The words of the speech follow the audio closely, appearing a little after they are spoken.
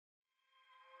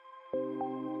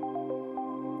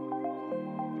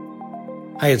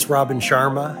Hi, it's Robin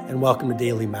Sharma, and welcome to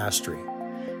Daily Mastery.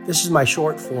 This is my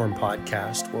short form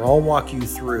podcast where I'll walk you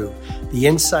through the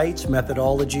insights,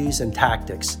 methodologies, and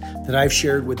tactics that I've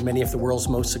shared with many of the world's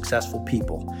most successful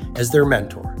people as their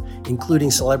mentor,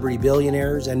 including celebrity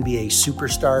billionaires, NBA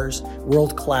superstars,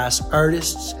 world-class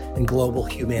artists, and global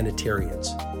humanitarians.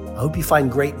 I hope you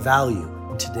find great value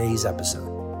in today's episode.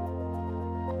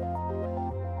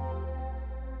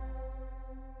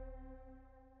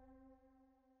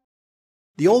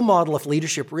 The old model of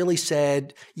leadership really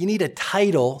said you need a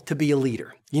title to be a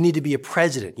leader. You need to be a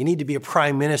president. You need to be a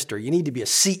prime minister. You need to be a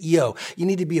CEO. You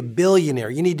need to be a billionaire.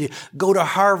 You need to go to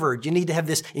Harvard. You need to have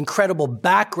this incredible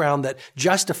background that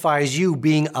justifies you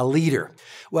being a leader.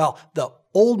 Well, the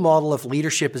old model of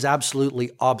leadership is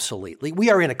absolutely obsolete. We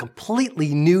are in a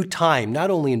completely new time, not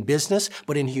only in business,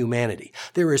 but in humanity.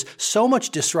 There is so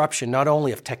much disruption, not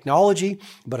only of technology,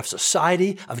 but of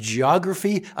society, of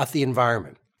geography, of the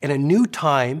environment. And a new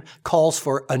time calls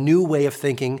for a new way of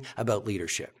thinking about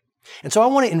leadership. And so I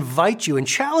want to invite you and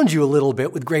challenge you a little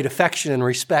bit with great affection and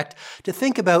respect to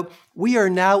think about we are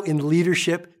now in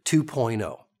Leadership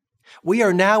 2.0. We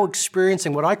are now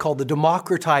experiencing what I call the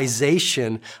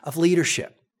democratization of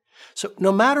leadership. So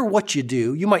no matter what you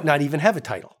do, you might not even have a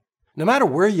title. No matter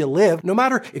where you live, no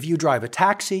matter if you drive a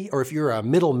taxi or if you're a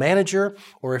middle manager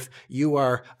or if you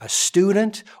are a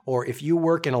student or if you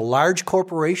work in a large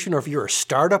corporation or if you're a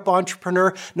startup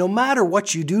entrepreneur, no matter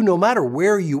what you do, no matter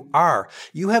where you are,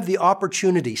 you have the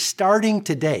opportunity starting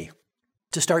today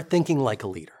to start thinking like a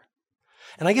leader.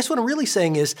 And I guess what I'm really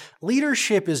saying is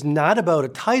leadership is not about a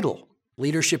title.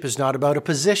 Leadership is not about a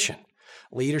position.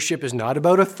 Leadership is not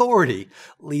about authority.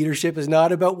 Leadership is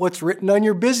not about what's written on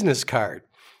your business card.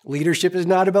 Leadership is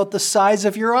not about the size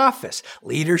of your office.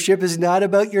 Leadership is not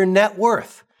about your net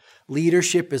worth.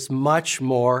 Leadership is much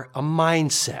more a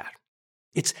mindset.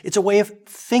 It's a way of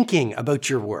thinking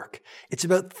about your work. It's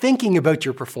about thinking about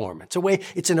your performance.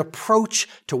 It's an approach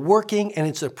to working and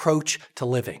it's an approach to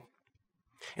living.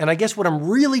 And I guess what I'm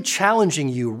really challenging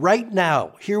you right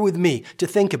now, here with me, to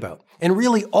think about and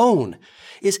really own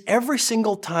is every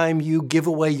single time you give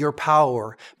away your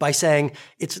power by saying,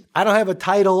 I don't have a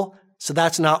title, so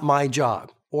that's not my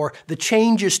job. Or the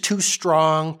change is too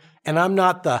strong and I'm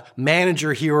not the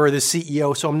manager here or the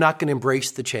CEO, so I'm not going to embrace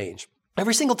the change.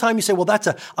 Every single time you say, well, that's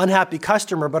an unhappy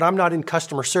customer, but I'm not in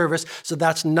customer service, so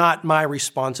that's not my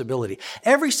responsibility.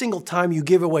 Every single time you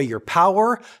give away your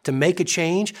power to make a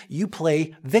change, you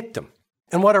play victim.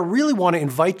 And what I really want to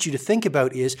invite you to think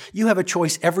about is you have a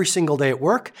choice every single day at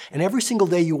work and every single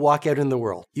day you walk out in the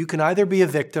world. You can either be a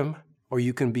victim or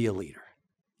you can be a leader.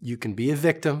 You can be a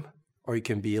victim or you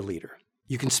can be a leader.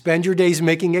 You can spend your days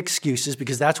making excuses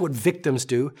because that's what victims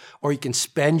do, or you can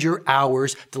spend your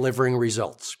hours delivering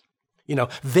results.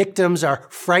 Victims are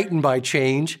frightened by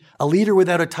change. A leader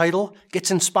without a title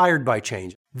gets inspired by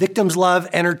change. Victims love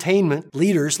entertainment.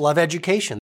 Leaders love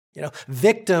education.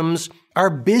 Victims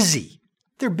are busy.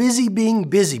 They're busy being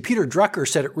busy. Peter Drucker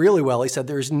said it really well. He said,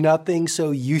 there's nothing so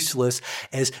useless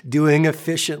as doing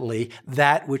efficiently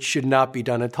that which should not be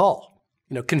done at all.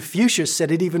 Confucius said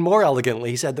it even more elegantly.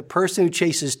 He said, the person who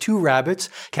chases two rabbits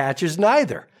catches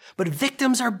neither. But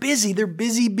victims are busy. They're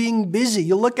busy being busy.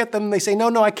 You look at them and they say,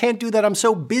 no, I can't do that. I'm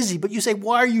so busy. But you say,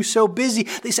 why are you so busy?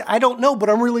 They say, I don't know, but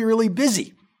I'm really, really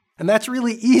busy. And that's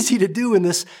really easy to do in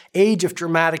this age of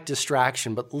dramatic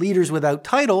distraction. But leaders without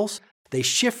titles, they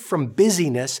shift from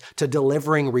busyness to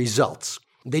delivering results.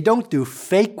 They don't do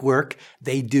fake work.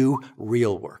 They do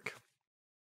real work.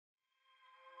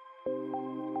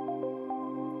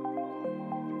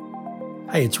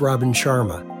 Hi, it's Robin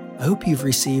Sharma. I hope you've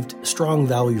received strong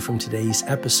value from today's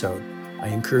episode. I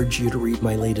encourage you to read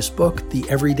my latest book, The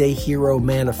Everyday Hero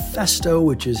Manifesto,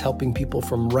 which is helping people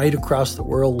from right across the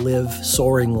world live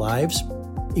soaring lives.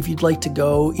 If you'd like to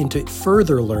go into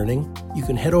further learning, you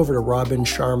can head over to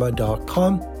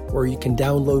robinsharma.com, where you can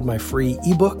download my free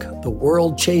ebook, The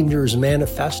World Changers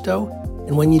Manifesto.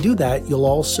 And when you do that, you'll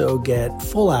also get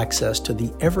full access to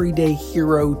the Everyday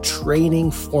Hero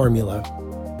Training Formula,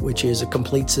 which is a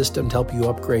complete system to help you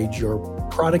upgrade your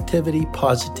productivity,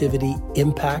 positivity,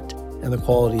 impact, and the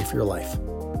quality of your life.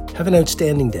 Have an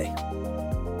outstanding day.